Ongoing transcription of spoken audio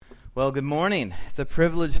Well, good morning. It's a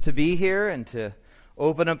privilege to be here and to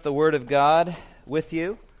open up the Word of God with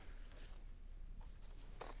you.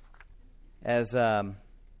 As we're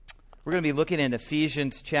going to be looking at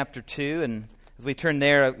Ephesians chapter 2, and as we turn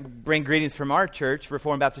there, I bring greetings from our church,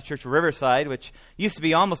 Reformed Baptist Church Riverside, which used to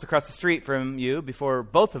be almost across the street from you before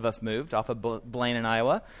both of us moved off of Blaine in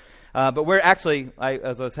Iowa. But we're actually,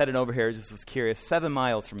 as I was heading over here, I just was curious, 7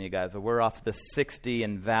 miles from you guys, but we're off the 60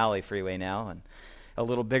 and Valley Freeway now, and a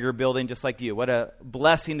little bigger building just like you. What a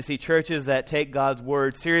blessing to see churches that take God's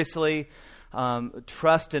Word seriously,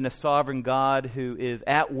 trust in a sovereign God who is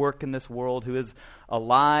at work in this world, who is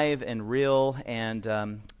alive and real, and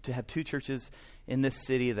to have 2 churches in this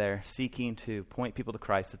city that are seeking to point people to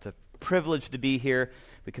Christ. It's a privilege to be here.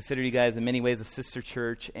 We consider you guys in many ways a sister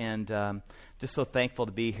church, and just so thankful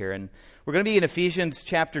to be here. And we're going to be in Ephesians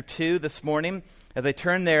chapter 2 this morning. As I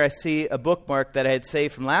turn there, I see a bookmark that I had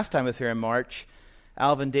saved from last time I was here in March,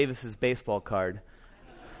 Alvin Davis's baseball card.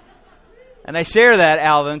 And I share that,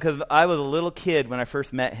 Alvin, because I was a little kid when I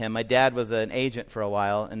first met him. My dad was an agent for a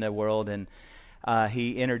while in the world, and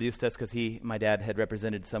he introduced us because my dad had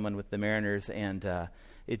represented someone with the Mariners, and there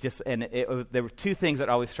were 2 things that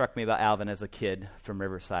always struck me about Alvin as a kid from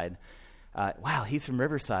Riverside. Wow, he's from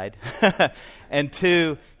Riverside. And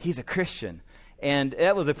 2, he's a Christian. And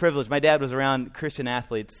that was a privilege. My dad was around Christian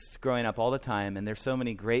athletes growing up all the time, and there's so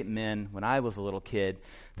many great men when I was a little kid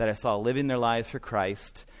that I saw living their lives for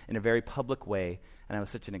Christ in a very public way, and that was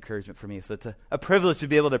such an encouragement for me. So it's a privilege to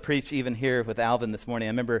be able to preach even here with Alvin this morning. I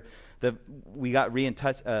remember we got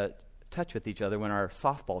touch with each other when our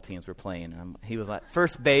softball teams were playing. He was at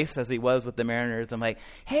first base, as he was with the Mariners. I'm like,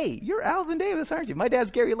 hey, you're Alvin Davis, aren't you? My dad's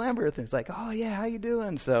Gary Lambert. And he's like, oh, yeah, how you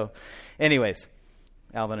doing? So anyways,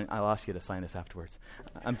 Alvin, I'll ask you to sign this afterwards.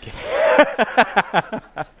 I'm kidding.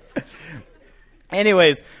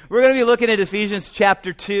 Anyways, we're going to be looking at Ephesians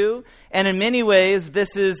chapter 2, and in many ways,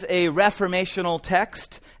 this is a reformational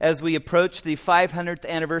text as we approach the 500th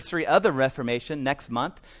anniversary of the Reformation next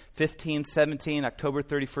month, 1517, October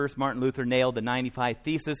 31st, Martin Luther nailed the 95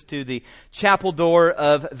 Thesis to the chapel door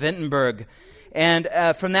of Wittenberg. And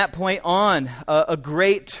from that point on, a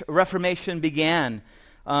great Reformation began.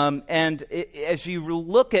 As you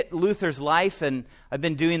look at Luther's life, and I've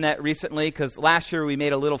been doing that recently because last year we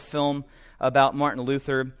made a little film about Martin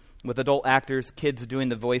Luther with adult actors, kids doing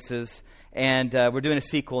the voices, and we're doing a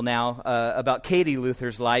sequel now about Katie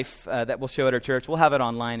Luther's life that we'll show at our church. We'll have it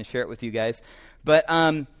online and share it with you guys. But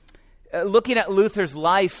looking at Luther's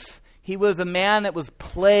life, he was a man that was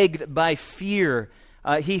plagued by fear.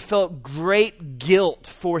 He felt great guilt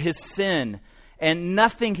for his sin. And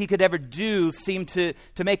nothing he could ever do seemed to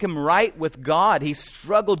make him right with God. He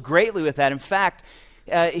struggled greatly with that. In fact,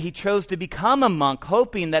 he chose to become a monk,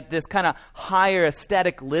 hoping that this kind of higher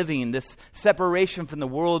aesthetic living, this separation from the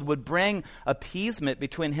world, would bring appeasement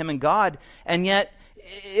between him and God. And yet,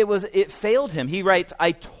 it failed him. He writes,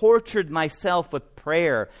 I tortured myself with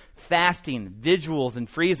prayer, fasting, vigils, and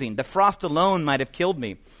freezing. The frost alone might have killed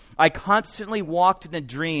me. I constantly walked in a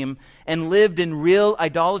dream and lived in real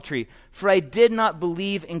idolatry, for I did not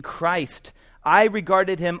believe in Christ. I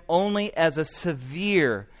regarded him only as a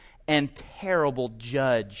severe and terrible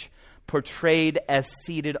judge, portrayed as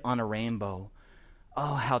seated on a rainbow.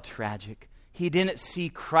 Oh, how tragic. He didn't see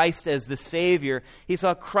Christ as the Savior. He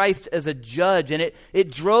saw Christ as a judge, and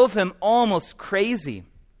it drove him almost crazy.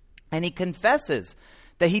 And he confesses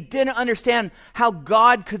that he didn't understand how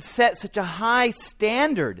God could set such a high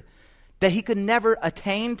standard that he could never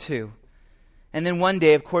attain to. And then one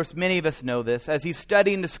day, of course, many of us know this, as he's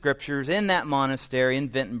studying the Scriptures in that monastery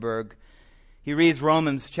in Wittenberg, he reads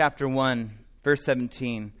Romans chapter 1, verse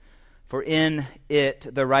 17. For in it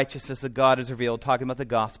the righteousness of God is revealed, talking about the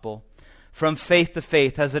gospel, from faith to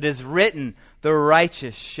faith, as it is written, the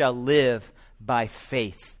righteous shall live by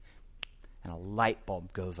faith. And a light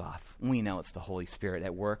bulb goes off. We know it's the Holy Spirit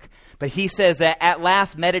at work. But he says that at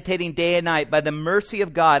last, meditating day and night, by the mercy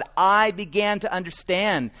of God, I began to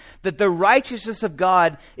understand that the righteousness of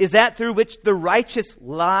God is that through which the righteous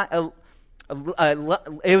it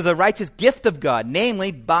was a righteous gift of God,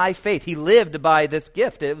 namely by faith. He lived by this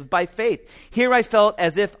gift. It was by faith. Here I felt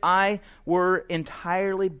as if I were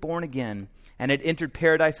entirely born again and had entered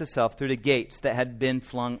paradise itself through the gates that had been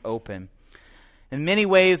flung open. In many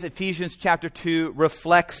ways, Ephesians chapter 2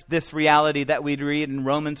 reflects this reality that we read in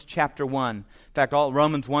Romans chapter 1. In fact, all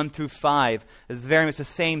Romans 1 through 5 is very much the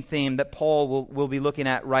same theme that Paul will be looking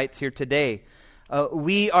at right here today.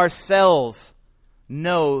 We ourselves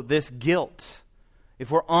know this guilt.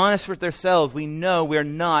 If we're honest with ourselves, we know we're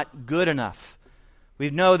not good enough. We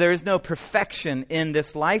know there is no perfection in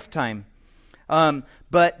this lifetime.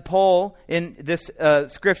 But Paul, in this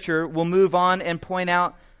scripture, will move on and point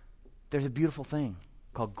out there's a beautiful thing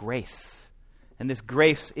called grace. And this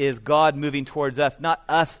grace is God moving towards us, not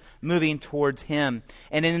us moving towards Him.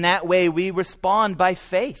 And in that way, we respond by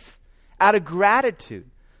faith, out of gratitude,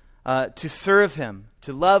 to serve Him,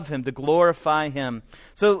 to love Him, to glorify Him.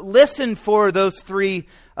 So listen for those three,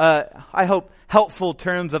 I hope, helpful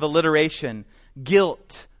terms of alliteration: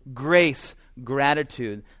 guilt, grace,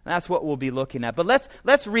 gratitude. That's what we'll be looking at. But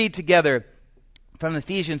let's read together from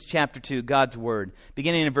Ephesians chapter 2, God's Word,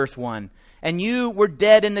 beginning in verse 1. And you were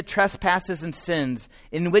dead in the trespasses and sins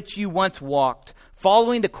in which you once walked,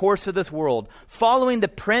 following the course of this world, following the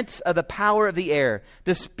prince of the power of the air,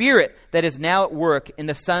 the spirit that is now at work in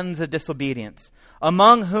the sons of disobedience,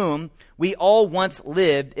 among whom we all once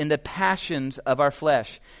lived in the passions of our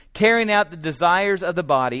flesh, carrying out the desires of the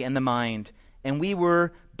body and the mind. And we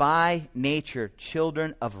were by nature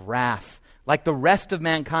children of wrath, like the rest of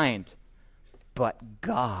mankind. But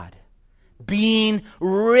God, being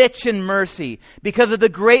rich in mercy, because of the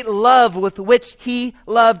great love with which He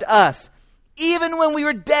loved us, even when we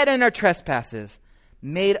were dead in our trespasses,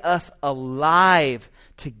 made us alive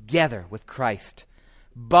together with Christ.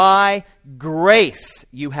 By grace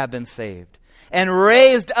you have been saved, and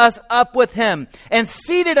raised us up with Him, and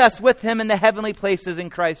seated us with Him in the heavenly places in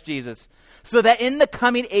Christ Jesus, so that in the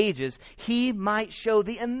coming ages He might show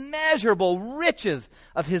the immeasurable riches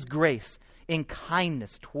of His grace in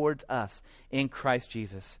kindness towards us in Christ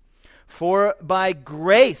Jesus. For by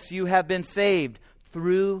grace you have been saved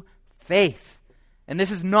through faith. And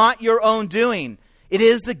this is not your own doing. It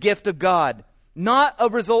is the gift of God, not a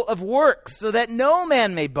result of works, so that no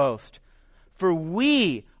man may boast. For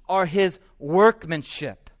we are His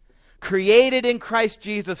workmanship, created in Christ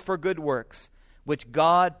Jesus for good works, which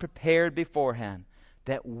God prepared beforehand,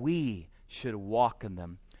 that we should walk in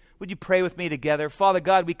them. Would you pray with me together? Father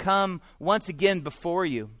God, we come once again before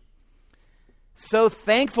You, so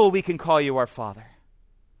thankful we can call You our Father.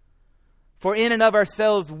 For in and of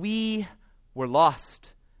ourselves we were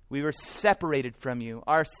lost. We were separated from You.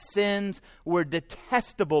 Our sins were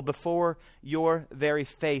detestable before Your very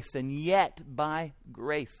face. And yet, by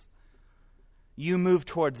grace, You moved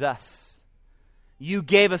towards us. You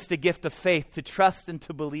gave us the gift of faith to trust and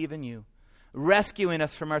to believe in You, rescuing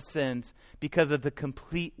us from our sins because of the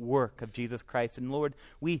complete work of Jesus Christ. And Lord,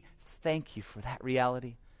 we thank You for that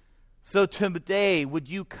reality. So today, would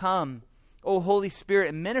You come, O Holy Spirit,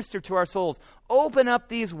 and minister to our souls. Open up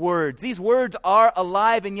these words. These words are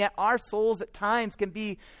alive, and yet our souls at times can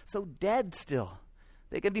be so dead still.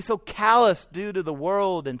 They can be so callous due to the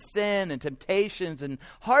world and sin and temptations and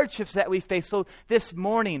hardships that we face. So this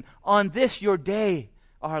morning, on this Your day,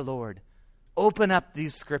 our Lord, open up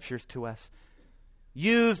these scriptures to us.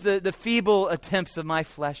 Use the feeble attempts of my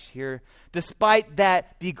flesh here. Despite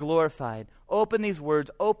that, be glorified. Open these words,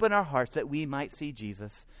 open our hearts that we might see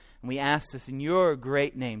Jesus. And we ask this in Your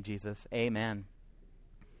great name, Jesus. Amen.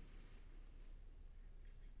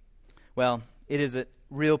 Well, it is a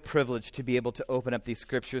real privilege to be able to open up these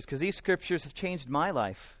scriptures, because these scriptures have changed my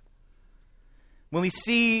life. When we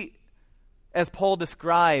see, as Paul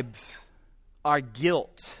describes, our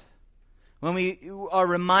guilt, when we are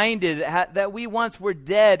reminded that we once were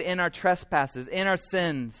dead in our trespasses, in our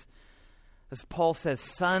sins, as Paul says,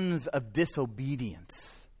 sons of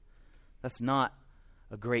disobedience. That's not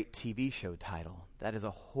a great TV show title. That is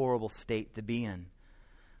a horrible state to be in.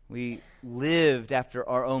 We lived after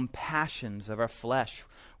our own passions of our flesh,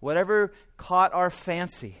 whatever caught our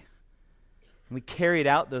fancy. We carried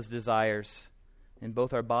out those desires in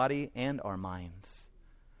both our body and our minds.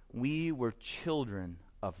 We were children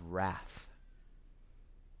of wrath.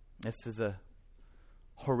 This is a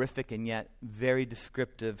horrific and yet very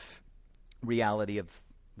descriptive reality of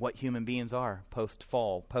what human beings are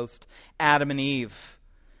post-fall, post-Adam and Eve.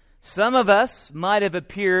 Some of us might have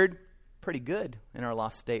appeared pretty good in our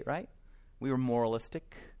lost state, right? We were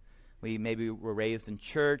moralistic. We maybe were raised in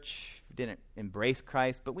church, didn't embrace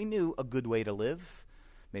Christ, but we knew a good way to live.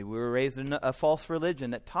 Maybe we were raised in a false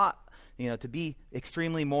religion that taught, to be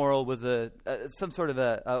extremely moral was some sort of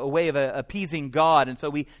a way of appeasing God, and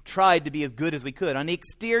so we tried to be as good as we could. On the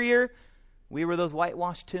exterior, we were those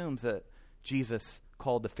whitewashed tombs that Jesus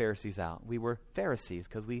called the Pharisees out. We were Pharisees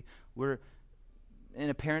because we were in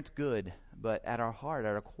appearance good, but at our heart,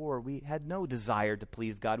 at our core, we had no desire to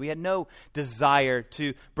please God. We had no desire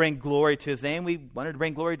to bring glory to His name. We wanted to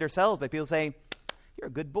bring glory to ourselves by people saying, "You're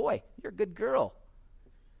a good boy. You're a good girl."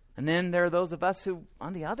 And then there are those of us who,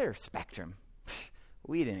 on the other spectrum,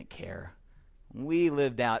 we didn't care. We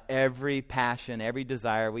lived out every passion, every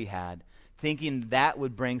desire we had, thinking that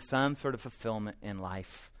would bring some sort of fulfillment in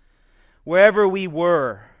life. wherever we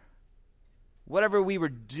were, whatever we were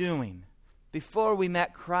doing, before we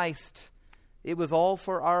met Christ, it was all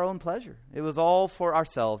for our own pleasure. It was all for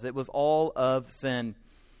ourselves. It was all of sin.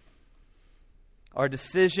 Our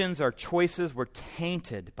decisions, our choices were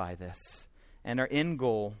tainted by this, and our end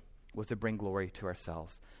goal was to bring glory to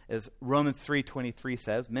ourselves. As Romans 3:23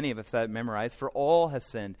 says, many of us have memorized, for all have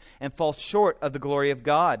sinned and fall short of the glory of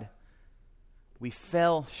God. We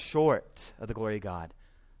fell short of the glory of God.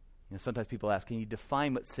 Sometimes people ask, can you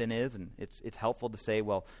define what sin is? And it's helpful to say,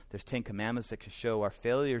 well, there's 10 commandments that can show our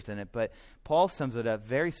failures in it. But Paul sums it up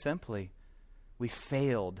very simply. We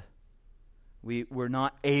failed. We were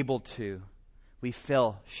not able to. We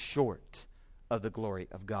fell short of the glory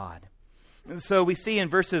of God. And so we see in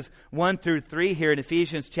verses 1 through 3 here in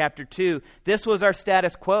Ephesians chapter 2, this was our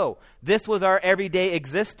status quo. This was our everyday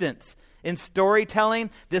existence. In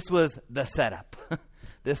storytelling, this was the setup.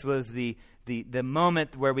 This was the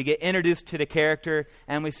moment where we get introduced to the character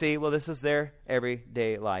and we see, well, this is their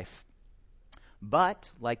everyday life. But,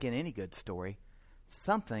 like in any good story,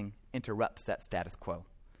 something interrupts that status quo.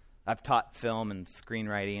 I've taught film and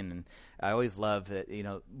screenwriting, and I always love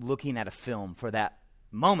looking at a film for that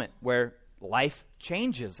moment where life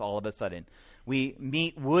changes all of a sudden. We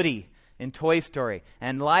meet Woody in Toy Story,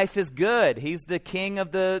 and life is good. He's the king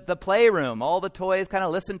of the playroom. All the toys kind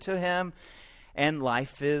of listen to him, and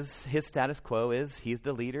his status quo is he's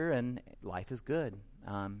the leader, and life is good.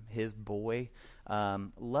 His boy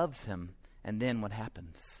loves him, and then what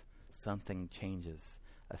happens? Something changes.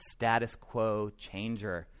 A status quo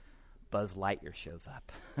changer. Buzz Lightyear shows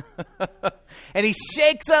up. And he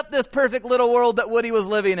shakes up this perfect little world that Woody was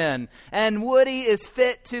living in. And Woody is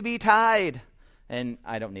fit to be tied. And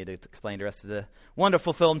I don't need to explain the rest of the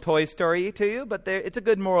wonderful film Toy Story to you, but it's a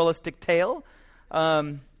good moralistic tale.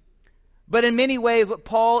 But in many ways, what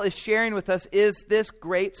Paul is sharing with us is this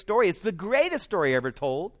great story. It's the greatest story ever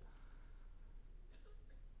told.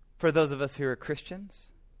 For those of us who are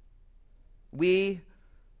Christians, we,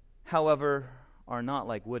 however, are not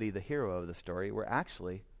like Woody, the hero of the story. We're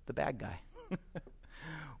actually the bad guy.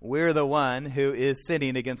 We're the one who is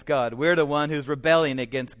sinning against God. We're the one who's rebelling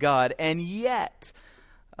against God. And yet,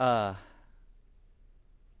 in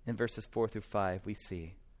verses 4 through 5, we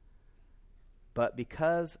see, but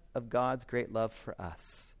because of God's great love for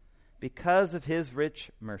us, because of his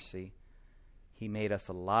rich mercy, he made us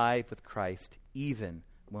alive with Christ even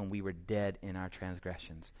when we were dead in our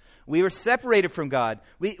transgressions. We were separated from God.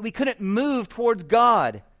 We couldn't move towards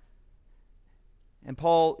God. And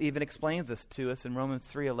Paul even explains this to us in Romans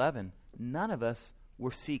 3:11. None of us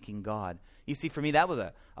were seeking God. You see, for me, that was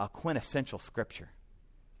a quintessential scripture.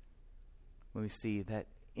 When we see that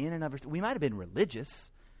in and of ourselves, we might have been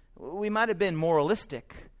religious, we might have been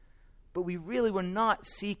moralistic, but we really were not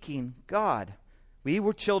seeking God. We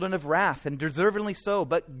were children of wrath, and deservedly so,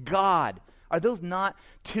 but God. Are those not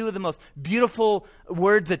two of the most beautiful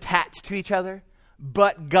words attached to each other?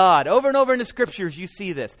 But God. Over and over in the scriptures you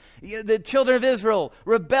see this. The children of Israel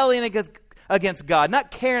rebelling against God,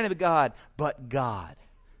 not caring about God, but God.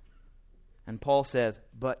 And Paul says,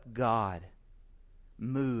 but God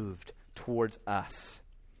moved towards us.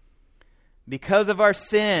 Because of our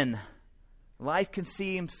sin, life can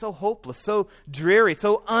seem so hopeless, so dreary,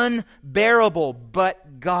 so unbearable,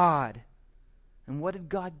 but God. And what did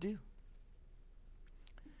God do?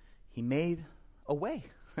 He made a way.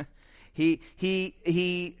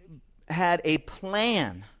 He had a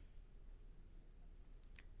plan.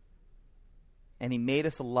 And he made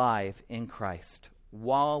us alive in Christ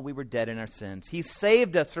while we were dead in our sins. He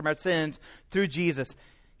saved us from our sins through Jesus.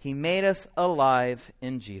 He made us alive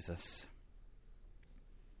in Jesus.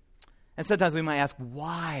 And sometimes we might ask,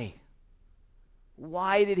 why?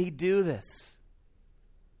 Why did he do this?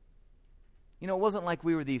 It wasn't like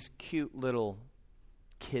we were these cute little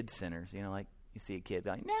kid sinners, like you see a kid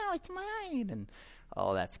going, no, it's mine, and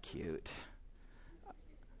oh, that's cute.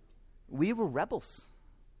 We were rebels.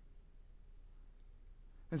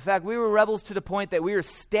 In fact, we were rebels to the point that we were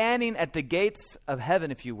standing at the gates of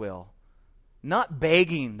heaven, if you will, not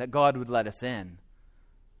begging that God would let us in,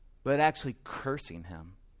 but actually cursing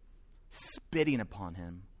him, spitting upon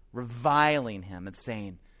him, reviling him, and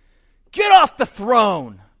saying, get off the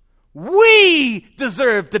throne! We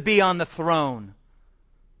deserve to be on the throne.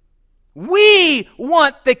 We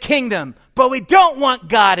want the kingdom, but we don't want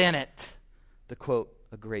God in it. To quote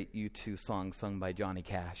a great U2 song sung by Johnny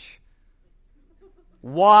Cash.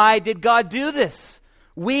 Why did God do this?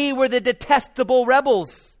 We were the detestable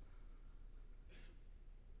rebels.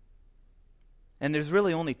 And there's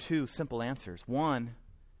really only two simple answers. One,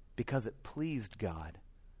 because it pleased God.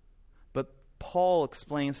 But Paul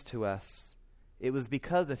explains to us It was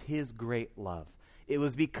because of his great love. It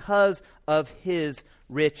was because of his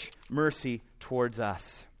rich mercy towards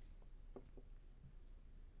us.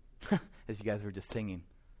 As you guys were just singing,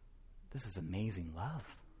 this is amazing love.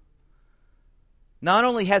 Not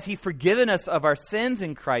only has he forgiven us of our sins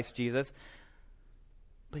in Christ Jesus,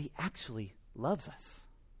 but he actually loves us.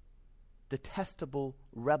 Detestable,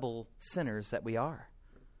 rebel sinners that we are.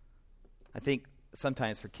 I think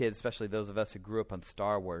sometimes for kids, especially those of us who grew up on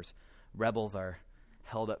Star Wars, rebels are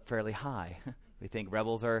held up fairly high. We think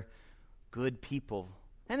rebels are good people.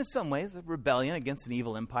 And in some ways, a rebellion against an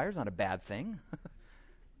evil empire is not a bad thing.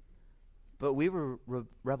 But we were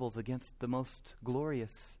rebels against the most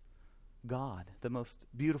glorious God, the most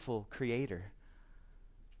beautiful Creator.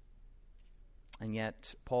 And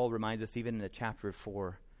yet, Paul reminds us even in the chapter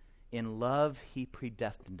 4, in love he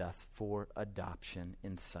predestined us for adoption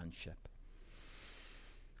in sonship.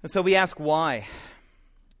 And so we ask why.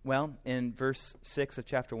 Well, in verse 6 of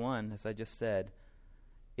chapter 1, as I just said,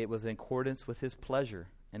 it was in accordance with his pleasure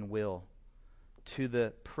and will, to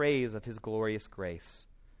the praise of his glorious grace.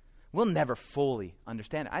 We'll never fully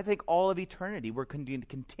understand it. I think all of eternity we're going to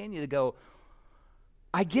continue to go,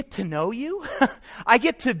 I get to know you. I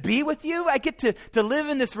get to be with you. I get to live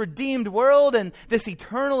in this redeemed world and this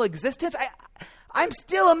eternal existence. I'm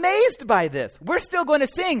still amazed by this. We're still going to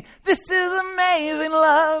sing, this is amazing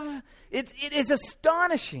love. It is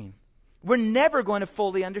astonishing. We're never going to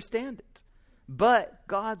fully understand it. But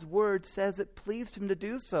God's word says it pleased him to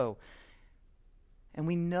do so. And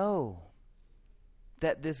we know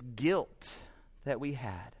that this guilt that we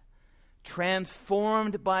had,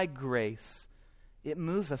 transformed by grace, it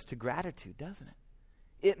moves us to gratitude, doesn't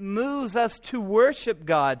it? It moves us to worship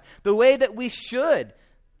God the way that we should.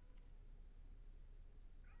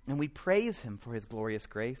 And we praise him for his glorious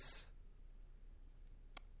grace.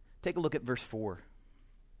 Take a look at verse 4.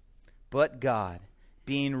 But God,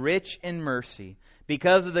 being rich in mercy,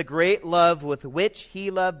 because of the great love with which he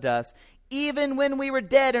loved us, even when we were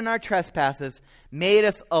dead in our trespasses, made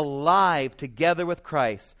us alive together with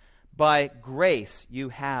Christ. By grace you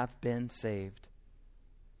have been saved.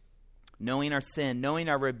 Knowing our sin, knowing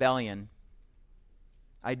our rebellion,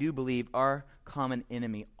 I do believe our common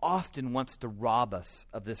enemy often wants to rob us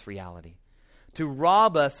of this reality. To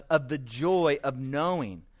rob us of the joy of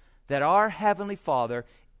knowing that our Heavenly Father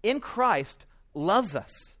in Christ loves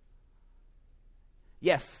us.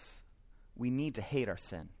 Yes, we need to hate our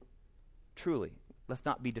sin. Truly, let's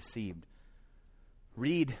not be deceived.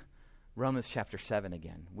 Read Romans chapter 7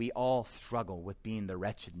 again. We all struggle with being the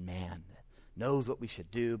wretched man that knows what we should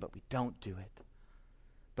do, but we don't do it.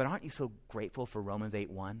 But aren't you so grateful for Romans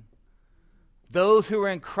 8:1? Those who are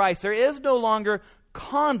in Christ, there is no longer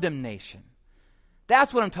condemnation.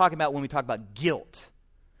 That's what I'm talking about when we talk about guilt.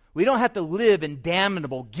 We don't have to live in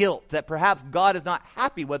damnable guilt that perhaps God is not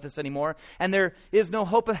happy with us anymore and there is no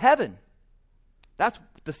hope of heaven. That's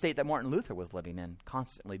the state that Martin Luther was living in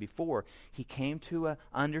constantly before he came to an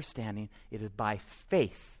understanding it is by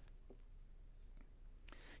faith.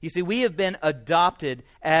 You see, we have been adopted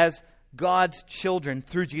as God's children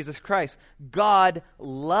through Jesus Christ. God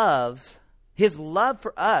loves, his love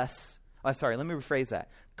for us, let me rephrase that.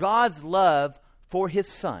 God's love for his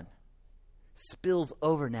Son spills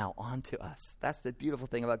over now onto us. That's the beautiful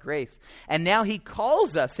thing about grace. And now he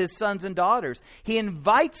calls us his sons and daughters. He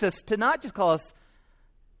invites us to not just call us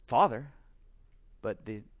Father, but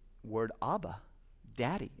the word Abba,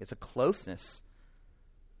 Daddy. It's a closeness.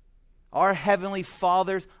 Our Heavenly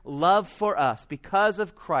Father's love for us because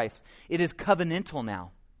of Christ, it is covenantal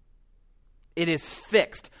now. It is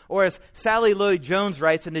fixed. Or as Sally Lloyd-Jones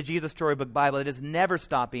writes in the Jesus Storybook Bible, it is never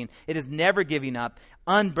stopping, it is never giving up,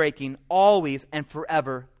 unbreaking, always and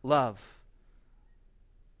forever love.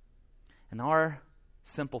 And our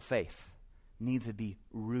simple faith needs to be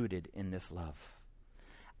rooted in this love.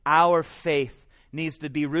 Our faith needs to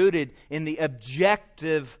be rooted in the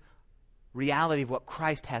objective reality of what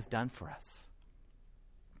Christ has done for us.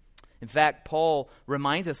 In fact, Paul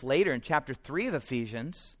reminds us later in chapter 3 of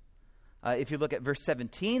Ephesians, if you look at verse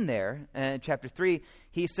 17 there, in chapter 3,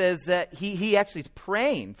 he says that he actually is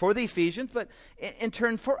praying for the Ephesians, but in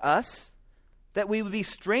turn for us, that we would be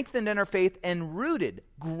strengthened in our faith and rooted,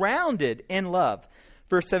 grounded in love.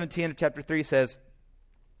 Verse 17 of chapter 3 says,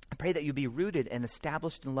 I pray that you be rooted and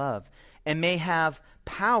established in love and may have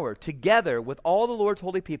power together with all the Lord's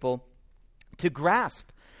holy people to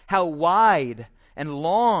grasp how wide and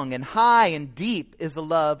long and high and deep is the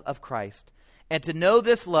love of Christ, and to know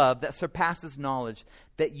this love that surpasses knowledge,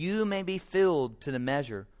 that you may be filled to the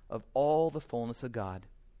measure of all the fullness of God.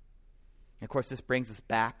 And of course, this brings us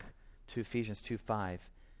back to Ephesians 2:5.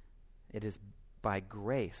 It is by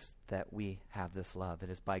grace that we have this love. It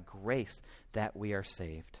is by grace that we are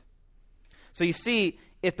saved. So you see,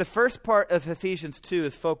 if the first part of Ephesians 2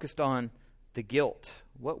 is focused on the guilt,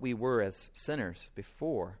 what we were as sinners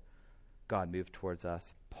before God moved towards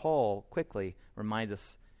us, Paul quickly reminds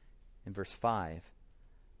us in verse 5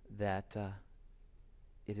 that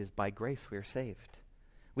it is by grace we are saved.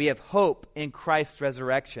 We have hope in Christ's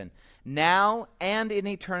resurrection, now and in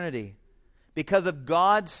eternity. Because of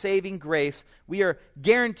God's saving grace, we are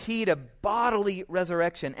guaranteed a bodily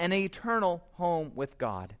resurrection and an eternal home with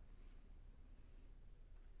God.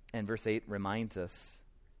 And verse 8 reminds us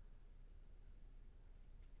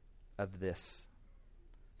of this,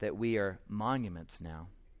 that we are monuments now.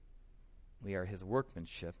 We are his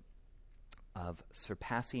workmanship of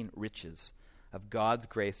surpassing riches of God's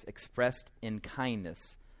grace expressed in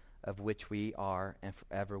kindness, of which we are and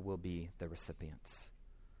forever will be the recipients.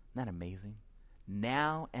 Isn't that amazing?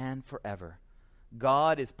 Now and forever,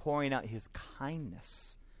 God is pouring out his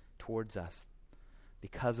kindness towards us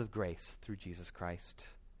because of grace through Jesus Christ.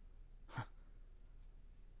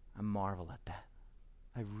 I marvel at that.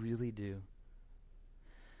 I really do.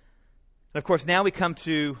 And of course, now we come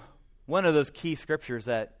to one of those key scriptures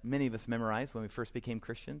that many of us memorized when we first became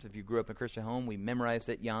Christians. If you grew up in a Christian home, we memorized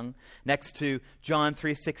it young. Next to John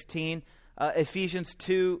 3:16, Ephesians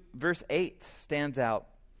 2 verse 8 stands out.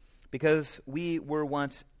 Because we were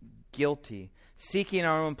once guilty, seeking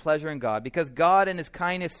our own pleasure in God, because God in his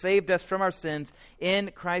kindness saved us from our sins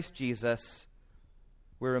in Christ Jesus,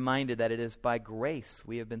 we're reminded that it is by grace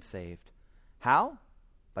we have been saved. How?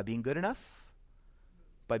 By being good enough?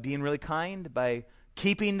 By being really kind? By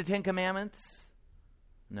keeping the 10 Commandments?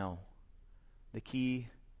 No. The key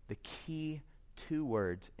two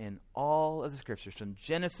words in all of the scriptures, from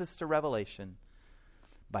Genesis to Revelation,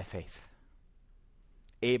 by faith.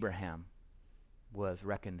 Abraham was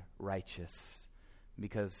reckoned righteous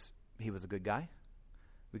because he was a good guy,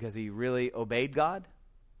 because he really obeyed God,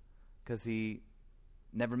 because he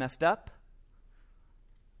never messed up.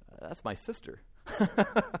 That's my sister.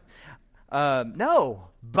 No,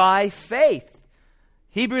 by faith.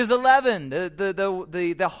 Hebrews 11,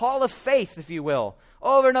 the hall of faith, if you will,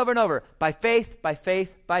 over and over and over. By faith, by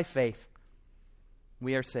faith, by faith,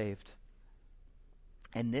 we are saved.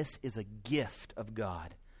 And this is a gift of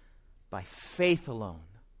God by faith alone,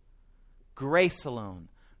 grace alone,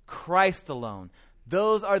 Christ alone.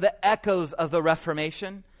 Those are the echoes of the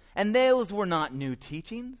Reformation, and those were not new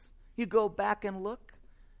teachings. You go back and look.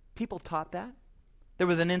 People taught that. There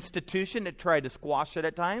was an institution that tried to squash it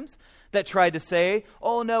at times, that tried to say,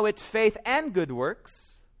 oh no, it's faith and good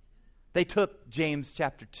works. They took James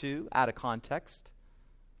chapter 2 out of context.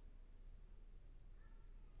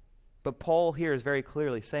 But Paul here is very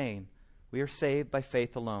clearly saying, we are saved by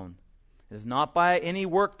faith alone. It is not by any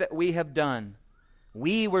work that we have done.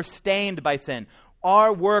 We were stained by sin.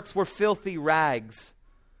 Our works were filthy rags.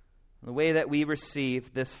 The way that we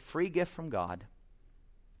receive this free gift from God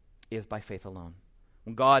is by faith alone.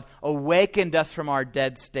 When God awakened us from our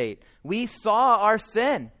dead state, we saw our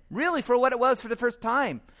sin, really for what it was for the first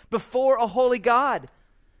time, before a holy God.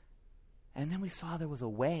 And then we saw there was a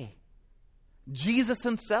way. Jesus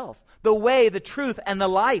himself, the way, the truth, and the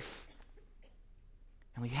life.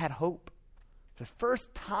 And we had hope. For the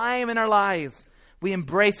first time in our lives, we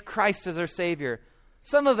embraced Christ as our Savior.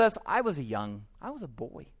 Some of us, I was a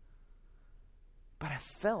boy. But I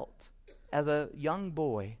felt, as a young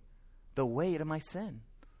boy, the weight of my sin.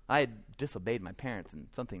 I had disobeyed my parents, and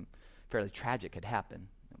something fairly tragic had happened.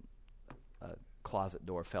 A closet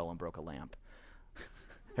door fell and broke a lamp.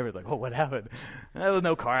 Everyone's like, oh, what happened? There was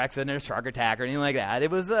no car accident or shark attack or anything like that.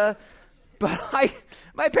 It was, but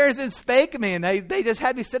my parents didn't spank me, and they just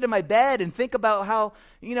had me sit in my bed and think about how,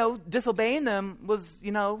 disobeying them was,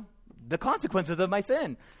 the consequences of my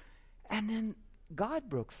sin. And then God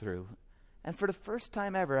broke through. And for the first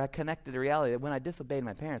time ever, I connected the reality that when I disobeyed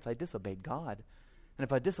my parents, I disobeyed God. And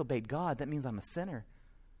if I disobeyed God, that means I'm a sinner.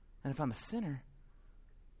 And if I'm a sinner,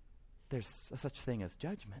 there's a such thing as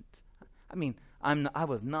judgment. I mean, I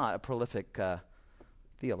was not a prolific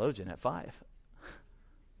theologian at 5.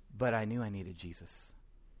 But I knew I needed Jesus.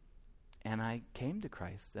 And I came to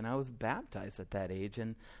Christ, and I was baptized at that age,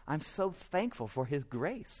 and I'm so thankful for his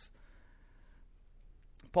grace.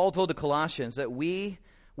 Paul told the Colossians that we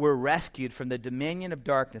were rescued from the dominion of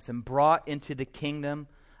darkness and brought into the kingdom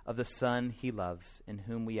of the Son he loves, in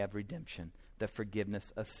whom we have redemption, the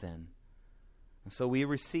forgiveness of sin. And so we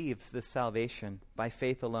received this salvation by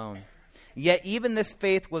faith alone. Yet even this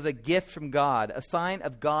faith was a gift from God, a sign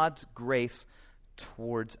of God's grace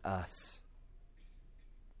towards us.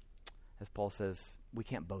 As Paul says, we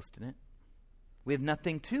can't boast in it. We have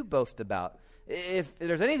nothing to boast about. If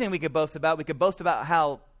there's anything we could boast about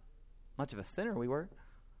how much of a sinner we were.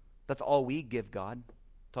 That's all we give God.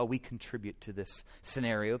 That's all we contribute to this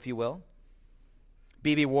scenario, if you will.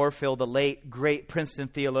 B.B. Warfield, the late, great Princeton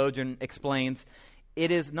theologian, explains,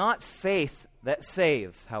 it is not faith that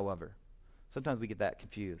saves, however. Sometimes we get that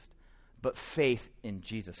confused. But faith in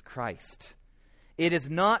Jesus Christ. It is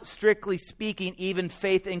not, strictly speaking, even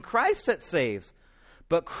faith in Christ that saves,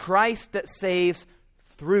 but Christ that saves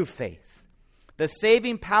through faith. The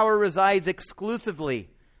saving power resides exclusively,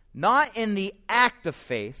 not in the act of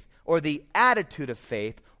faith, or the attitude of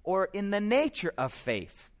faith, or in the nature of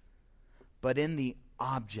faith, but in the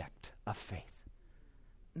object of faith.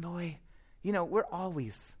 Boy, we're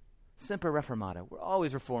always semper reformata. We're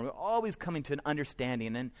always reformed. We're always coming to an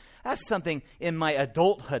understanding. And that's something in my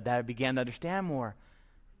adulthood that I began to understand more.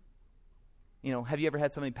 Have you ever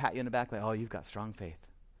had somebody pat you in the back like, oh, you've got strong faith.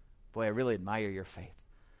 Boy, I really admire your faith.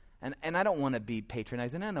 And I don't want to be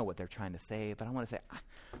patronizing. I know what they're trying to say, but I want to say,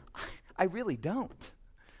 I really don't.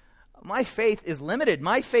 My faith is limited.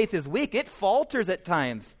 My faith is weak. It falters at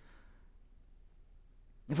times.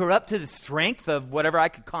 If we're up to the strength of whatever I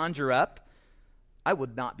could conjure up, I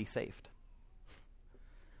would not be saved.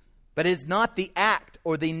 But it is not the act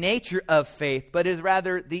or the nature of faith, but is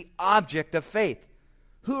rather the object of faith.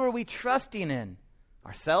 Who are we trusting in?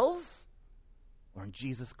 Ourselves or in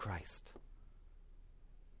Jesus Christ?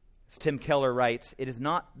 As Tim Keller writes, it is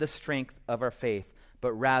not the strength of our faith,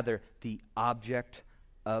 but rather the object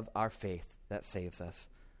of our faith that saves us.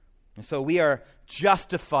 And so we are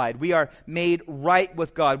justified. We are made right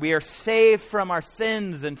with God. We are saved from our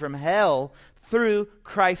sins and from hell through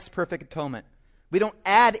Christ's perfect atonement. We don't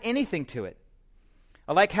add anything to it.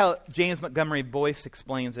 I like how James Montgomery Boyce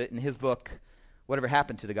explains it in his book, Whatever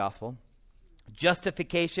Happened to the Gospel.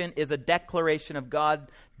 Justification is a declaration of God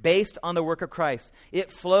based on the work of Christ.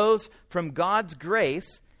 It flows from God's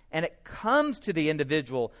grace, and it comes to the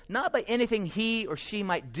individual not by anything he or she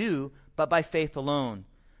might do, but by faith alone.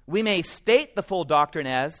 We may state the full doctrine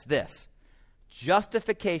as this: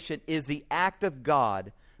 justification is the act of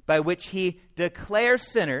God by which he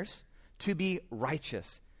declares sinners to be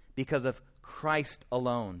righteous because of Christ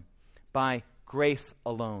alone, by grace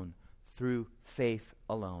alone, through faith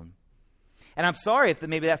alone. And I'm sorry if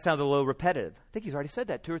maybe that sounds a little repetitive. I think he's already said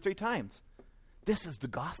that 2 or 3 times. This is the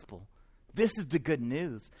gospel. This is the good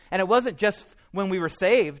news. And it wasn't just when we were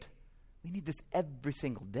saved. We need this every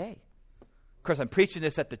single day. Of course, I'm preaching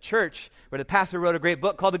this at the church where the pastor wrote a great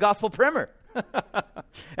book called The Gospel Primer.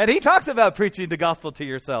 And he talks about preaching the gospel to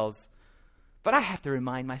yourselves. But I have to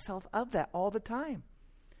remind myself of that all the time.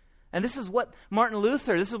 And this is what Martin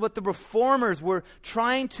Luther, this is what the reformers were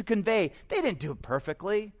trying to convey. They didn't do it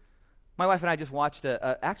perfectly. My wife and I just watched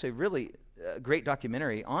actually really great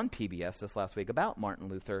documentary on PBS this last week about Martin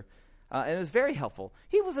Luther. And it was very helpful.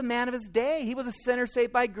 He was a man of his day. He was a sinner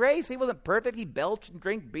saved by grace. He wasn't perfect. He belched and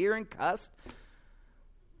drank beer and cussed.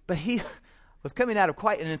 But he was coming out of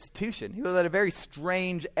quite an institution. He was at a very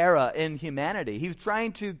strange era in humanity. He was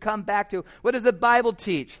trying to come back to what does the Bible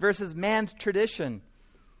teach versus man's tradition.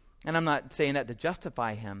 And I'm not saying that to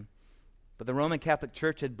justify him, but the Roman Catholic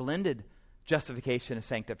Church had blended justification and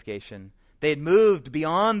sanctification. They had moved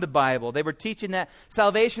beyond the Bible. They were teaching that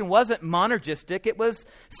salvation wasn't monergistic, it was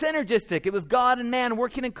synergistic. It was God and man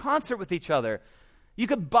working in concert with each other. You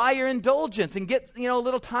could buy your indulgence and get, a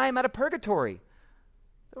little time out of purgatory.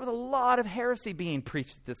 There was a lot of heresy being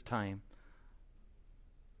preached at this time.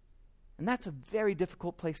 And that's a very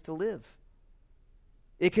difficult place to live.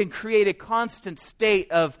 It can create a constant state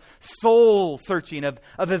of soul searching, of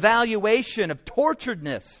evaluation, of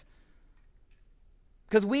torturedness.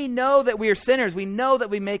 Because we know that we are sinners. We know that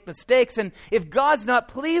we make mistakes. And if God's not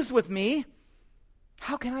pleased with me,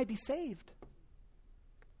 how can I be saved?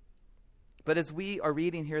 But as we are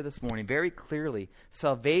reading here this morning, very clearly,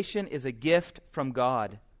 salvation is a gift from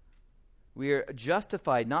God. We are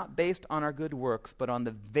justified not based on our good works, but on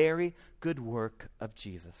the very good work of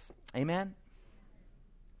Jesus. Amen?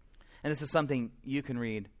 And this is something you can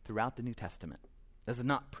read throughout the New Testament. This is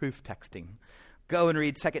not proof texting. Go and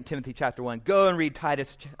read 2 Timothy chapter 1. Go and read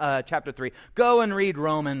Titus chapter 3. Go and read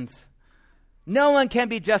Romans. No one can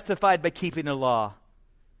be justified by keeping the law.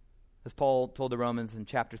 As Paul told the Romans in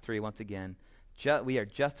chapter 3 once again, we are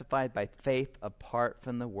justified by faith apart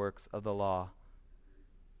from the works of the law.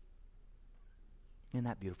 Isn't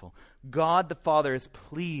that beautiful? God the Father is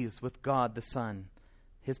pleased with God the Son,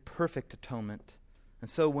 his perfect atonement. And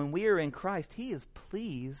so when we are in Christ, he is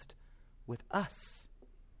pleased with us.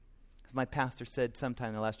 As my pastor said sometime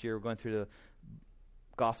in the last year, we're going through the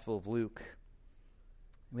Gospel of Luke.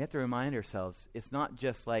 We have to remind ourselves, it's not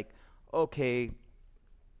just like, okay,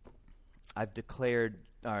 I've declared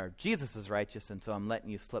Jesus is righteous, and so I'm letting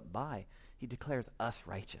you slip by. He declares us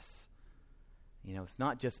righteous. It's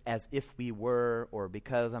not just as if we were or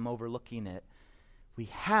because I'm overlooking it. We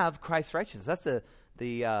have Christ's righteousness. That's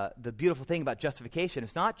the beautiful thing about justification.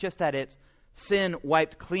 It's not just that it's sin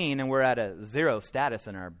wiped clean and we're at a zero status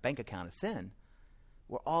in our bank account of sin.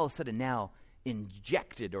 We're all of a sudden now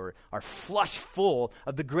injected or are flush full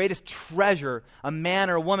of the greatest treasure a man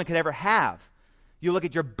or a woman could ever have. You look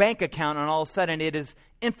at your bank account and all of a sudden it is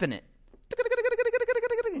infinite.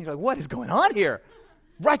 And you're like, what is going on here?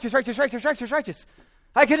 Righteous, righteous, righteous, righteous, righteous.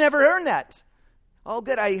 I can never earn that. Oh,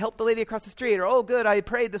 good, I helped the lady across the street. Or, oh, good, I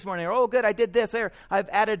prayed this morning. Or, oh, good, I did this. Or, I've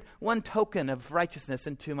added one token of righteousness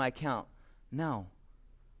into my account. No.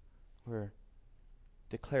 We're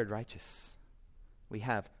declared righteous. We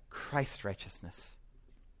have Christ's righteousness.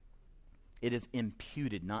 It is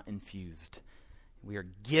imputed, not infused. We are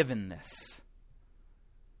given this.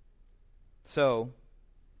 So,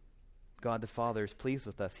 God the Father is pleased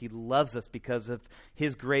with us. He loves us because of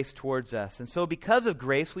His grace towards us. And so because of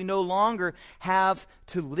grace, we no longer have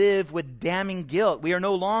to live with damning guilt. We are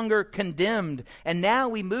no longer condemned. And now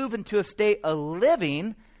we move into a state of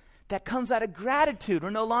living that comes out of gratitude.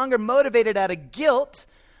 We're no longer motivated out of guilt,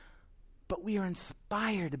 but we are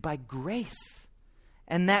inspired by grace.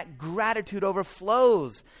 And that gratitude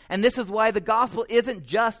overflows. And this is why the gospel isn't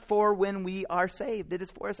just for when we are saved. It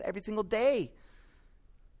is for us every single day.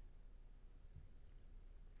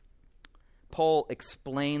 Paul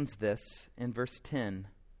explains this in verse 10.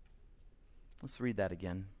 Let's read that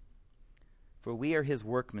again. For we are His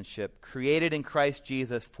workmanship, created in Christ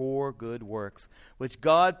Jesus for good works, which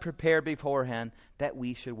God prepared beforehand that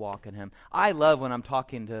we should walk in Him. I love when I'm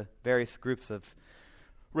talking to various groups of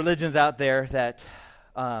religions out there that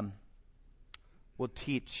will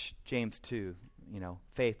teach James 2,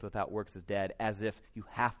 faith without works is dead, as if you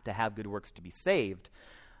have to have good works to be saved.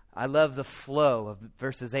 I love the flow of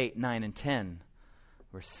verses 8, 9, and 10.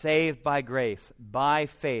 We're saved by grace, by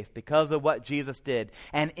faith, because of what Jesus did.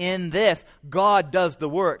 And in this, God does the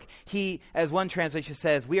work. He, as one translation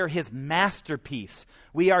says, we are His masterpiece.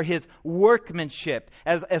 We are His workmanship.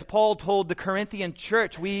 As Paul told the Corinthian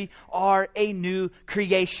church, we are a new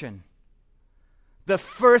creation. The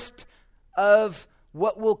first of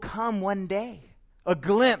what will come one day. A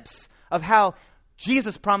glimpse of how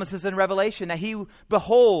Jesus promises in Revelation that He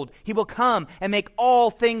will come and make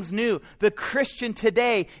all things new. The Christian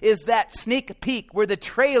today is that sneak peek, we're the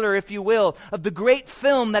trailer, if you will, of the great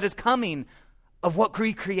film that is coming of what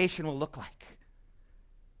recreation will look like.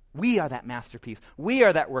 We are that masterpiece. We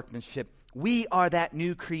are that workmanship. We are that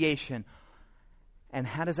new creation. And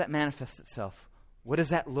how does that manifest itself? What does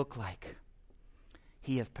that look like?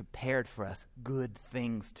 He has prepared for us good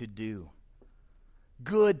things to do.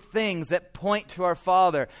 Good things that point to our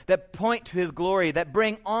Father, that point to His glory, that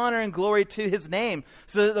bring honor and glory to His name,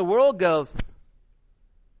 so that the world goes,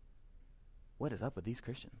 what is up with these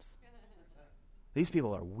Christians? These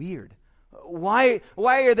people are weird. Why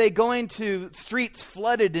are they going to streets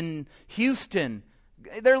flooded in Houston?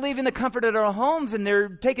 They're leaving the comfort of their homes, and they're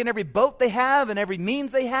taking every boat they have and every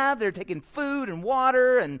means they have. They're taking food and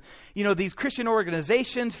water, and these Christian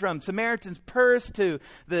organizations, from Samaritan's Purse to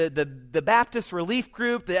the Baptist Relief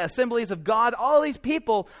Group, the Assemblies of God. All these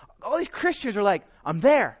people, all these Christians are like, I'm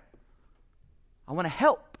there. I want to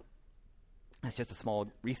help. That's just a small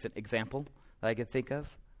recent example that I could think of.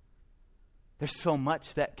 There's so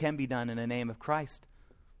much that can be done in the name of Christ.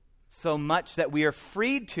 So much that we are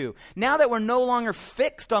freed to. Now that we're no longer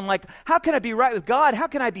fixed on how can I be right with God? How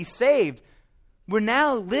can I be saved? We're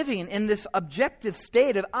now living in this objective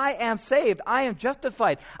state of I am saved. I am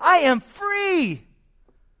justified. I am free.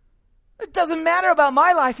 It doesn't matter about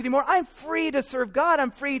my life anymore. I'm free to serve God.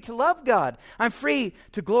 I'm free to love God. I'm free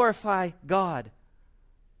to glorify God.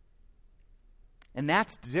 And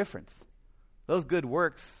that's the difference. Those good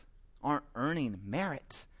works aren't earning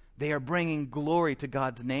merit. They are bringing glory to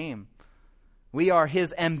God's name. We are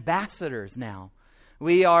His ambassadors now.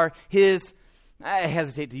 We are His, I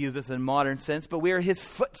hesitate to use this in a modern sense, but we are His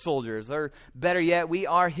foot soldiers. Or better yet, we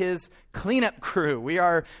are His cleanup crew. We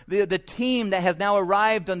are the team that has now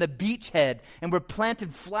arrived on the beachhead, and we're planting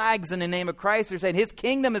flags in the name of Christ. They're saying His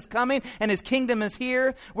kingdom is coming and His kingdom is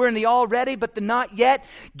here. We're in the already, but the not yet.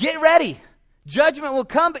 Get ready. Judgment will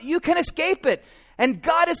come, but you can escape it. And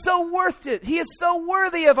God is so worth it. He is so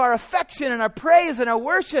worthy of our affection and our praise and our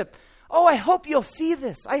worship. Oh, I hope you'll see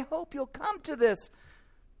this. I hope you'll come to this.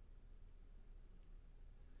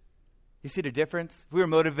 You see the difference? If we were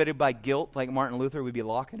motivated by guilt like Martin Luther, we'd be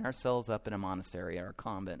locking ourselves up in a monastery or a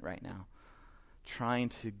convent right now, trying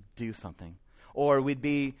to do something. Or we'd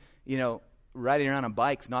be, riding around on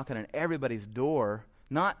bikes, knocking on everybody's door,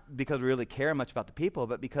 not because we really care much about the people,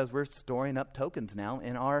 but because we're storing up tokens now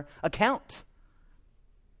in our account.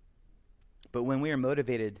 But when we are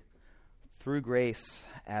motivated through grace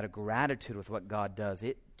out of gratitude with what God does,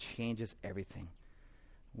 it changes everything.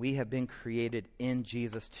 We have been created in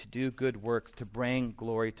Jesus to do good works, to bring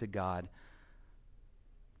glory to God.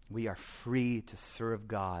 We are free to serve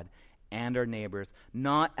God and our neighbors,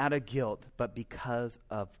 not out of guilt, but because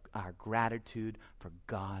of our gratitude for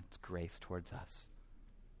God's grace towards us.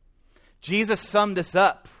 Jesus summed this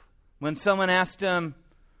up when someone asked him,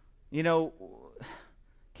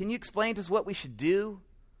 can you explain to us what we should do?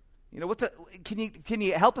 Can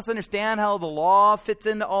you help us understand how the law fits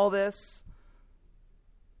into all this?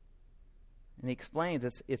 And he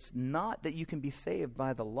explains it's not that you can be saved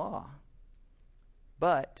by the law.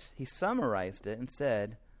 But he summarized it and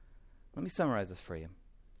said, let me summarize this for you.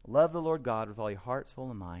 Love the Lord God with all your heart, soul,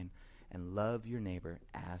 and mind, and love your neighbor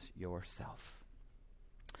as yourself.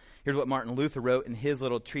 Here's what Martin Luther wrote in his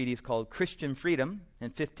little treatise called Christian Freedom in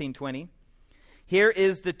 1520. Here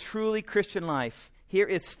is the truly Christian life. Here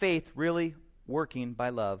is faith really working by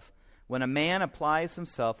love. When a man applies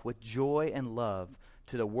himself with joy and love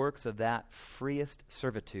to the works of that freest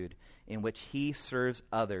servitude in which he serves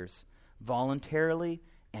others, voluntarily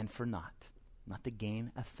and for naught, not to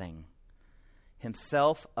gain a thing,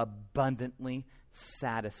 himself abundantly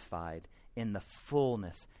satisfied in the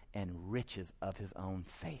fullness and riches of his own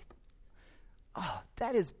faith. Oh,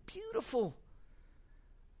 that is beautiful.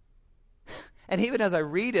 And even as I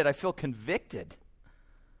read it, I feel convicted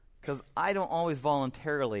because I don't always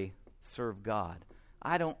voluntarily serve God.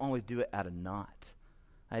 I don't always do it out of naught.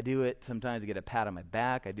 I do it sometimes to get a pat on my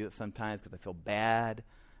back. I do it sometimes because I feel bad.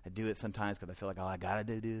 I do it sometimes because I feel like, I got to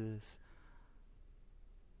do this.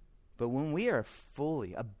 But when we are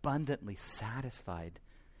fully, abundantly satisfied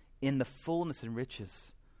in the fullness and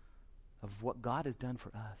riches of what God has done for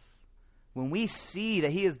us, when we see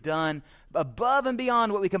that he has done above and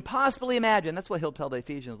beyond what we can possibly imagine, that's what he'll tell the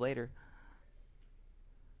Ephesians later,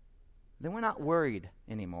 then we're not worried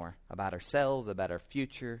anymore about ourselves, about our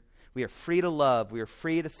future. We are free to love. We are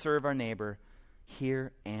free to serve our neighbor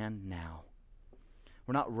here and now.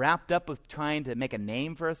 We're not wrapped up with trying to make a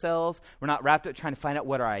name for ourselves. We're not wrapped up trying to find out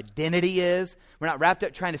what our identity is. We're not wrapped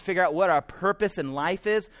up trying to figure out what our purpose in life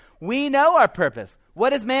is. We know our purpose.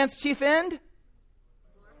 What is man's chief end?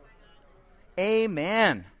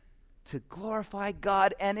 Amen. To glorify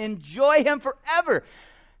God and enjoy him forever.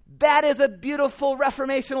 That is a beautiful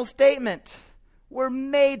reformational statement. We're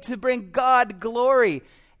made to bring God glory,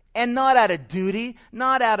 and not out of duty,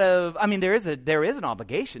 not out of, there is an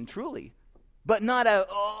obligation, truly, but not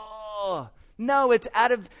no, it's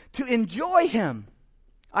out of, to enjoy him.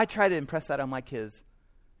 I try to impress that on my kids.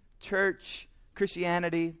 Church,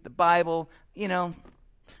 Christianity, the Bible,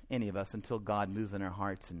 any of us, until God moves in our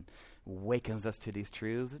hearts and awakens us to these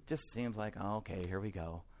truths, it just seems like, okay, here we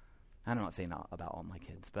go. I'm not saying about all my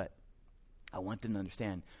kids, but I want them to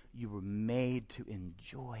understand you were made to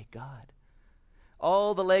enjoy God.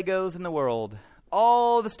 All the Legos in the world,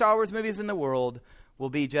 all the Star Wars movies in the world will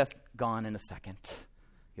be just gone in a second.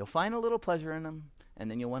 You'll find a little pleasure in them, and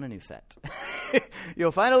then you'll want a new set.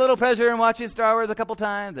 You'll find a little pleasure in watching Star Wars a couple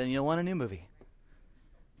times, and you'll want a new movie.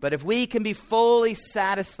 But if we can be fully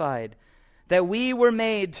satisfied that we were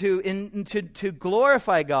made to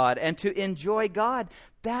glorify God and to enjoy God,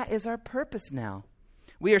 that is our purpose now.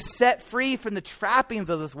 We are set free from the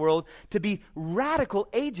trappings of this world to be radical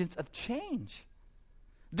agents of change.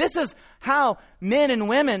 This is how men and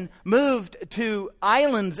women moved to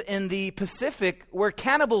islands in the Pacific where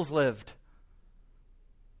cannibals lived.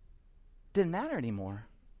 Didn't matter anymore.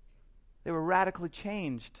 They were radically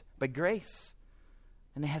changed by grace.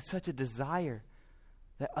 And they had such a desire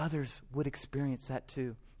that others would experience that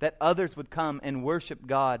too. That others would come and worship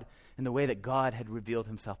God in the way that God had revealed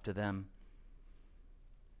himself to them.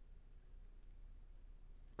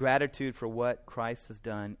 Gratitude for what Christ has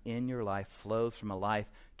done in your life flows from a life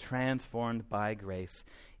transformed by grace.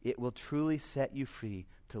 It will truly set you free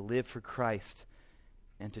to live for Christ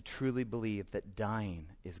and to truly believe that dying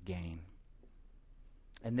is gain.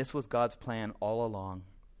 And this was God's plan all along.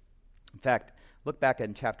 In fact, look back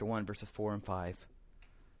at chapter 1, verses 4 and 5.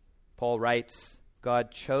 Paul writes, God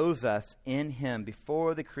chose us in him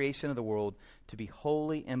before the creation of the world to be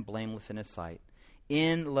holy and blameless in his sight.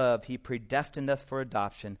 In love, he predestined us for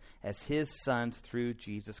adoption as his sons through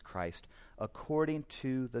Jesus Christ, according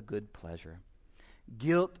to the good pleasure.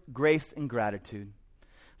 Guilt, grace, and gratitude.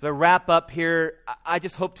 As I wrap up here, I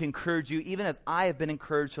just hope to encourage you, even as I have been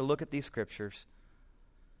encouraged to look at these scriptures.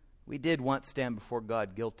 We did once stand before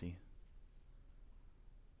God guilty.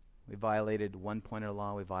 We violated one point of the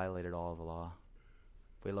law, we violated all of the law.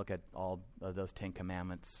 If we look at all of those 10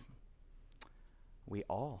 commandments, we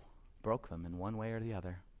all broke them in one way or the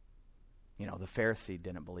other. You know, the Pharisee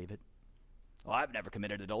didn't believe it. Well, I've never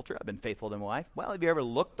committed adultery. I've been faithful to my wife. Well, have you ever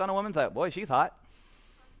looked on a woman and thought, boy, she's hot?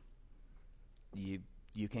 You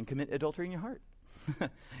can commit adultery in your heart.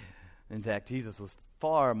 In fact, Jesus was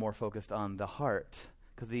far more focused on the heart,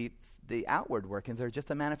 because the outward workings are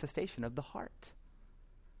just a manifestation of the heart.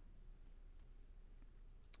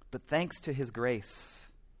 But thanks to his grace,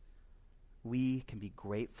 we can be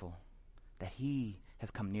grateful that he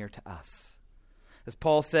has come near to us. As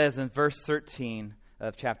Paul says in verse 13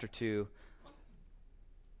 of chapter 2,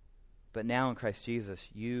 but now in Christ Jesus,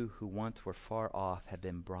 you who once were far off have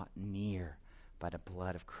been brought near by the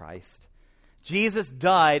blood of Christ. Jesus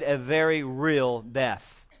died a very real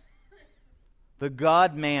death. The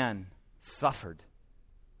God-man suffered.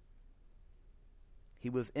 He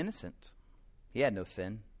was innocent. He had no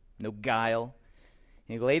sin, no guile.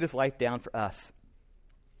 He laid his life down for us.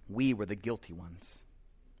 We were the guilty ones.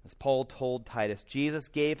 As Paul told Titus, Jesus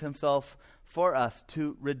gave himself for us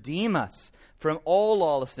to redeem us from all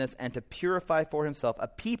lawlessness and to purify for himself a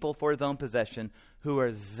people for his own possession who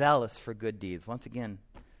are zealous for good deeds. Once again,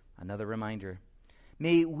 another reminder.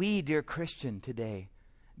 May we, dear Christian, today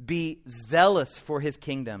be zealous for his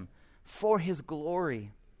kingdom, for his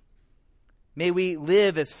glory. May we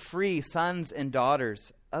live as free sons and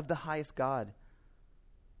daughters of the highest God.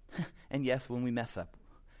 And yes, when we mess up,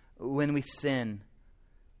 when we sin,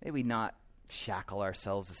 may we not shackle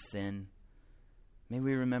ourselves to sin. May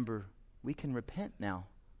we remember we can repent now.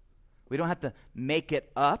 We don't have to make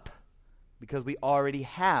it up because we already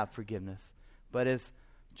have forgiveness. But as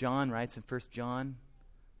John writes in 1 John,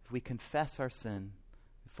 if we confess our sin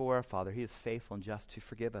before our Father, he is faithful and just to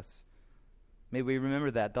forgive us. May we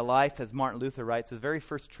remember that. The life, as Martin Luther writes, his very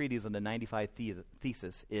first treatise on the 95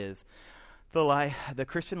 Thesis is, the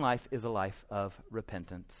Christian life is a life of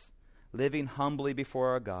repentance. Living humbly before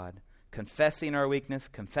our God, confessing our weakness,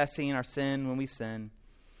 confessing our sin when we sin,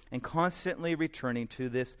 and constantly returning to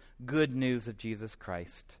this good news of Jesus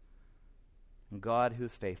Christ. And God, who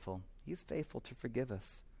is faithful, he's faithful to forgive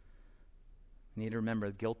us. We need to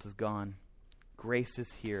remember guilt is gone. Grace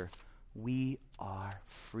is here. We are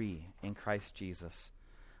free in Christ Jesus.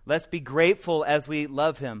 Let's be grateful as we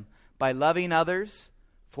love him by loving others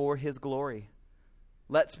for his glory.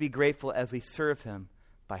 Let's be grateful as we serve him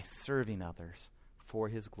by serving others for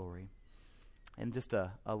his glory. And just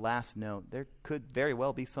a last note, there could very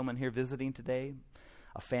well be someone here visiting today,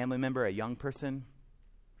 a family member, a young person,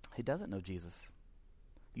 who doesn't know Jesus.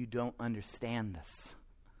 You don't understand this.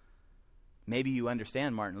 Maybe you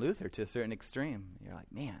understand Martin Luther to a certain extreme. You're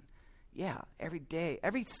like, man, yeah, every day,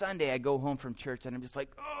 every Sunday I go home from church and I'm just like,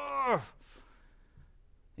 ugh.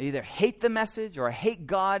 I either hate the message or I hate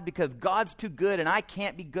God because God's too good and I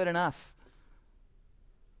can't be good enough.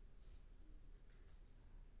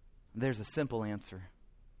 There's a simple answer.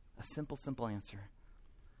 A simple answer.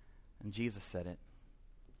 And Jesus said it.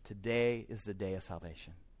 Today is the day of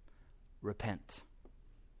salvation. Repent.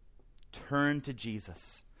 Turn to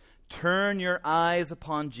Jesus. Turn your eyes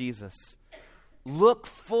upon Jesus. Look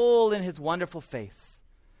full in his wonderful face.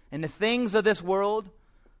 And the things of this world,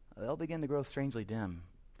 they'll begin to grow strangely dim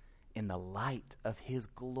in the light of his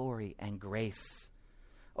glory and grace.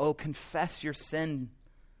 Oh, confess your sin.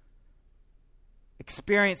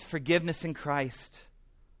 Experience forgiveness in Christ.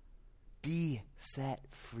 Be set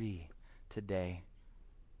free today.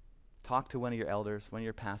 Talk to one of your elders, one of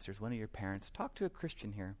your pastors, one of your parents. Talk to a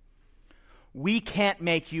Christian here. We can't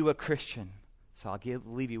make you a Christian, so I'll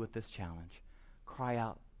leave you with this challenge. Cry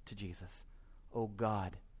out to Jesus. Oh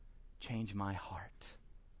God, change my heart.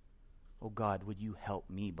 Oh God, would you help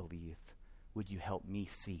me believe? Would you help me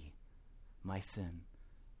see my sin?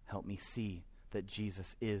 Help me see that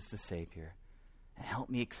Jesus is the Savior. And help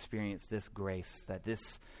me experience this grace that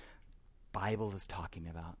this Bible is talking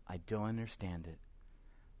about. I don't understand it,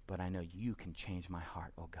 but I know you can change my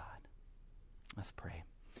heart, oh God. Let's pray.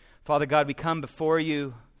 Father God, we come before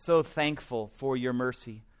you so thankful for your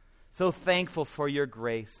mercy, so thankful for your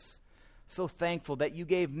grace, so thankful that you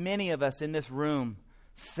gave many of us in this room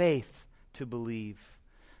faith to believe.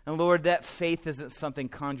 And Lord, that faith isn't something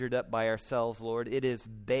conjured up by ourselves, Lord. It is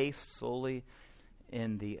based solely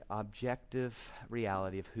in the objective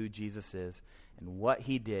reality of who Jesus is and what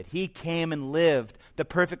he did. He came and lived the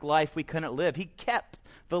perfect life we couldn't live. He kept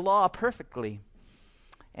the law perfectly.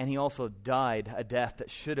 And he also died a death that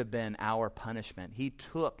should have been our punishment. He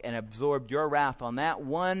took and absorbed your wrath on that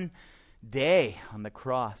one day on the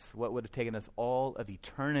cross, what would have taken us all of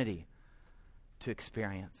eternity to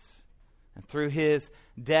experience. And through his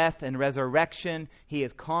death and resurrection, he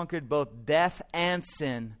has conquered both death and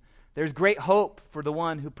sin. There's great hope for the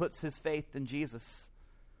one who puts his faith in Jesus.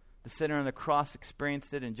 The sinner on the cross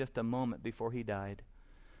experienced it in just a moment before he died.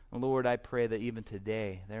 And Lord, I pray that even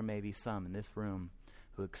today there may be some in this room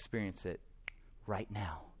who experience it right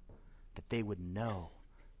now, that they would know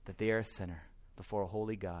that they are a sinner before a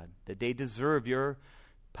holy God, that they deserve your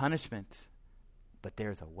punishment, but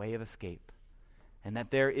there's a way of escape, and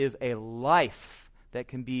that there is a life that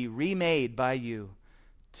can be remade by you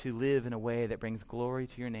to live in a way that brings glory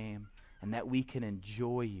to your name, and that we can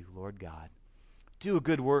enjoy you, Lord God. Do a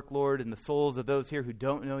good work, Lord, in the souls of those here who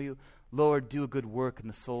don't know you. Lord, do a good work in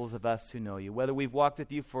the souls of us who know you. Whether we've walked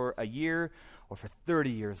with you for a year or for 30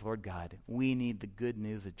 years, Lord God, we need the good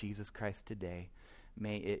news of Jesus Christ today.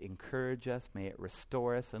 May it encourage us. May it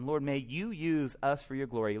restore us. And Lord, may you use us for your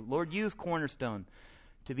glory. Lord, use Cornerstone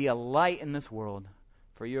to be a light in this world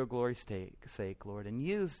for your glory's sake, Lord. And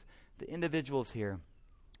use the individuals here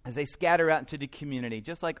as they scatter out into the community,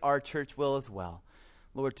 just like our church will as well.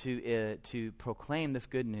 Lord, to proclaim this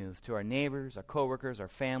good news to our neighbors, our coworkers, our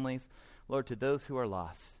families. Lord, to those who are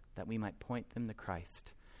lost, that we might point them to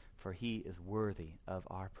Christ, for he is worthy of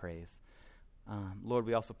our praise. Lord,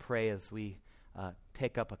 we also pray as we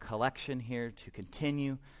take up a collection here to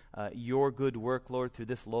continue your good work, Lord, through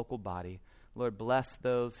this local body. Lord, bless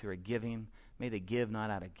those who are giving. May they give not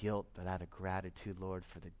out of guilt, but out of gratitude, Lord,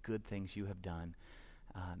 for the good things you have done.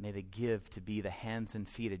 May they give to be the hands and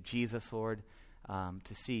feet of Jesus, Lord,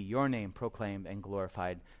 to see your name proclaimed and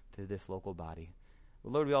glorified through this local body.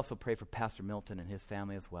 Lord, we also pray for Pastor Milton and his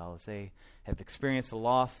family as well, as they have experienced the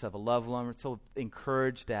loss of a loved one. We're so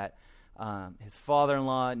encouraged that his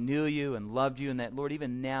father-in-law knew you and loved you, and that, Lord,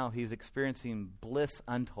 even now he's experiencing bliss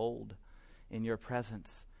untold in your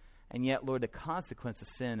presence. And yet, Lord, the consequence of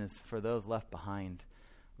sin is for those left behind,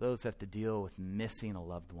 those who have to deal with missing a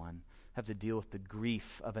loved one, have to deal with the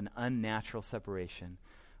grief of an unnatural separation.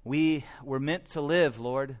 We were meant to live,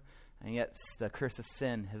 Lord, and yet the curse of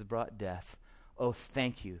sin has brought death. Oh,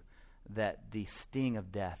 thank you that the sting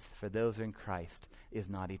of death for those in Christ is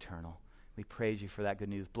not eternal. We praise you for that good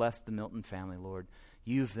news. Bless the Milton family, Lord.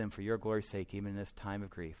 Use them for your glory's sake, even in this time of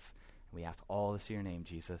grief. And we ask all this in your name,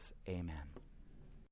 Jesus. Amen.